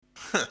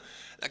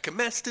like a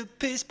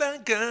masterpiece by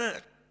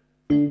God.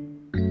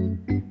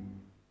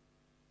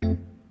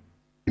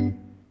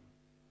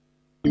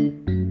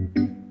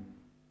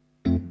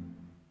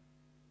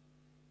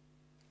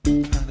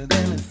 Harder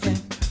than a flame,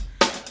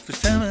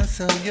 first time I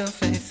saw your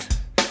face,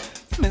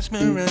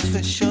 mesmerized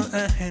for sure,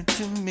 I had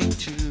to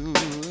meet you,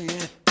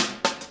 yeah.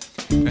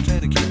 I try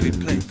to keep it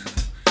plain,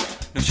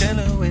 no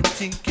shallow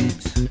empty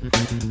games,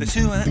 that's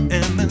who I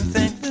am and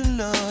thank the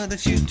Lord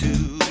that you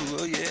do,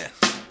 oh yeah.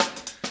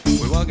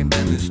 We're walking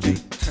down the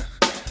street,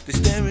 they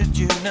stare at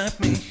you, not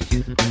me.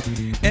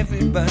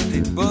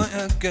 Everybody, boy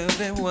or girl,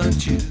 they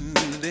want you,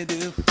 they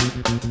do.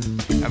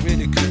 I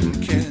really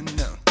couldn't care,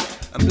 no.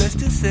 I'm blessed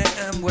to say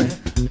I'm where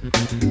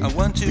I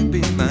want to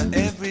be, my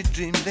every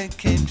dream that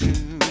came true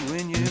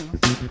in you.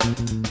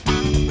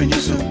 When you're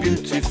so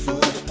beautiful,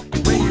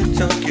 the way you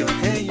talk, your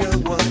hair, your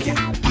walk,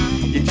 yeah.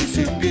 You're just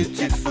so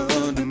beautiful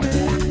to me,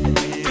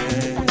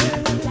 yeah.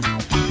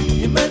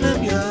 You're mine,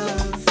 I'm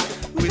yours,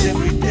 with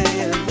every day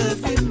I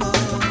love you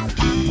more.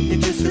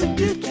 You're just so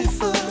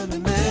beautiful to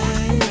me,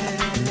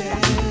 yeah.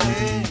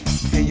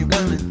 Hey, you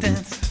wanna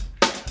dance,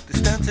 the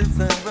start of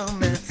our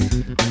romance,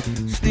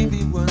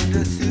 Stevie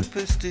Wonder,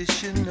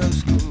 superstition, no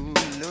school,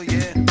 oh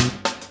yeah.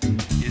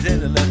 You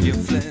said I love your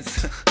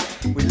flares,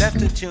 we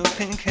laughed at your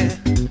pink hair,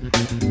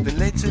 then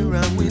later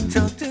on we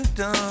talked till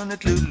dawn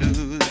at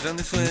Lulu's on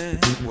the square.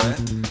 What?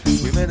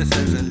 We met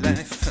ourselves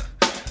alive,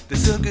 they're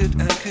so good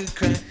I could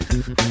cry.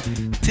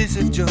 Tears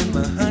of joy,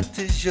 my heart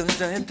is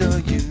yours, I adore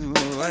you,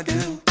 oh I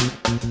do.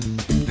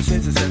 The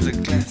faces of the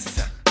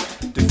glass,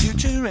 the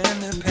future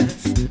and the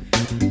past,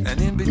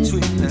 and in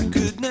between I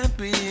could not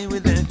be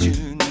without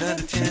you, not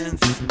a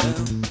chance, no.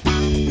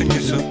 And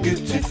you're so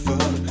beautiful,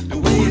 the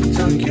way you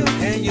talk, your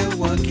hair, your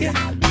walk, yeah.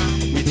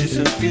 You're just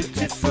so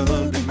beautiful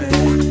to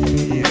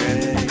me,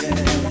 yeah,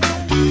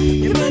 yeah.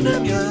 You're mine,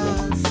 I'm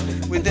yours,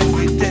 with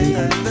every day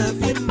I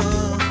love you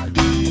more.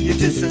 You're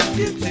just so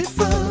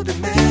beautiful to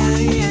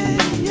me, yeah,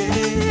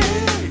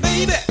 yeah.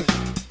 Baby,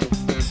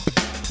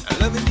 I'm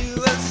loving you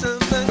out so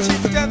much,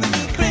 it's driving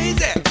me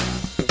crazy.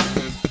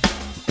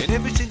 In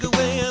every single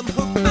way I'm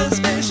hooked, my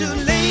special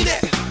lady.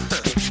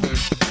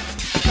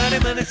 Body,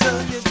 mind, and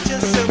soul, you're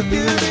just so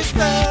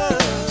beautiful,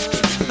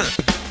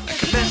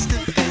 like a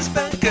masterpiece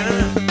by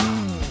God.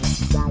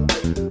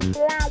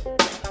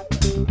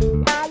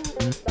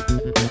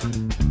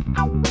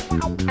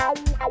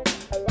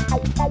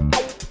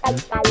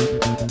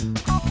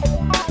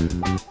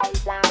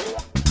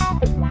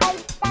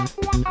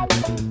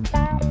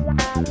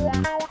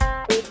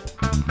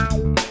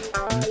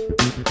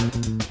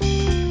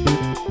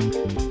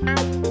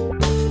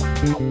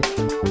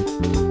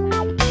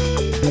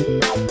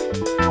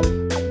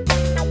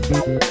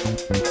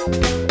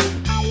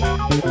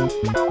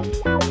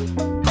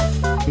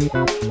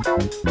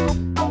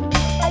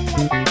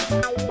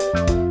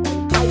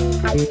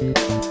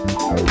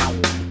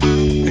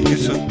 And you're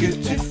so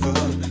beautiful,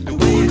 the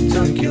way you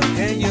talk, your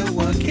hair, your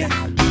walk, yeah.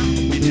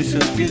 You're just so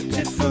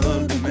beautiful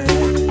to me,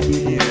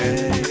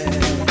 yeah, yeah.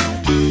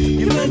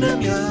 You're mine,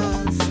 I'm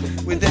yours,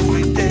 with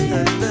every day I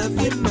love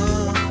you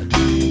more.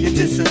 You're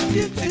just so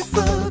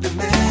beautiful to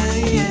me,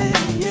 yeah,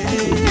 yeah,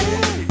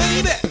 yeah.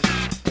 Baby,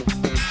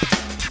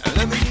 I'm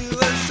loving you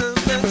out so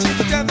much,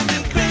 it's driving me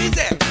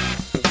crazy.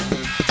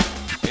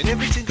 In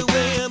every single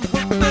way I'm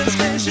hooked, my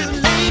special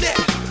lady.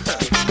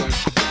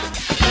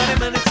 Body,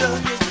 mind, and soul,